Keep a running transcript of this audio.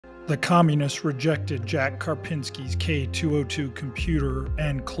The communists rejected Jack Karpinski's K202 computer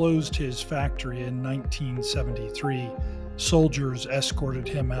and closed his factory in 1973. Soldiers escorted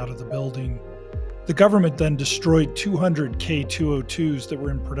him out of the building. The government then destroyed 200 K202s that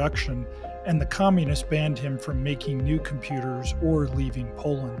were in production, and the communists banned him from making new computers or leaving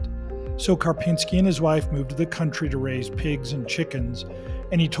Poland. So Karpinski and his wife moved to the country to raise pigs and chickens,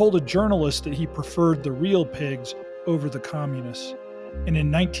 and he told a journalist that he preferred the real pigs over the communists. And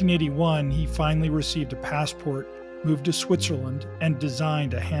in 1981, he finally received a passport, moved to Switzerland, and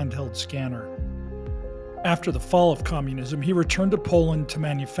designed a handheld scanner. After the fall of communism, he returned to Poland to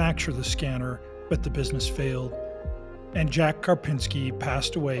manufacture the scanner, but the business failed. And Jack Karpinski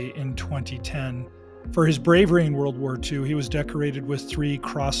passed away in 2010. For his bravery in World War II, he was decorated with 3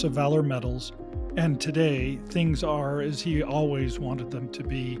 Cross of Valour medals. And today, things are as he always wanted them to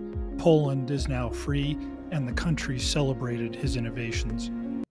be. Poland is now free, and the country celebrated his innovations.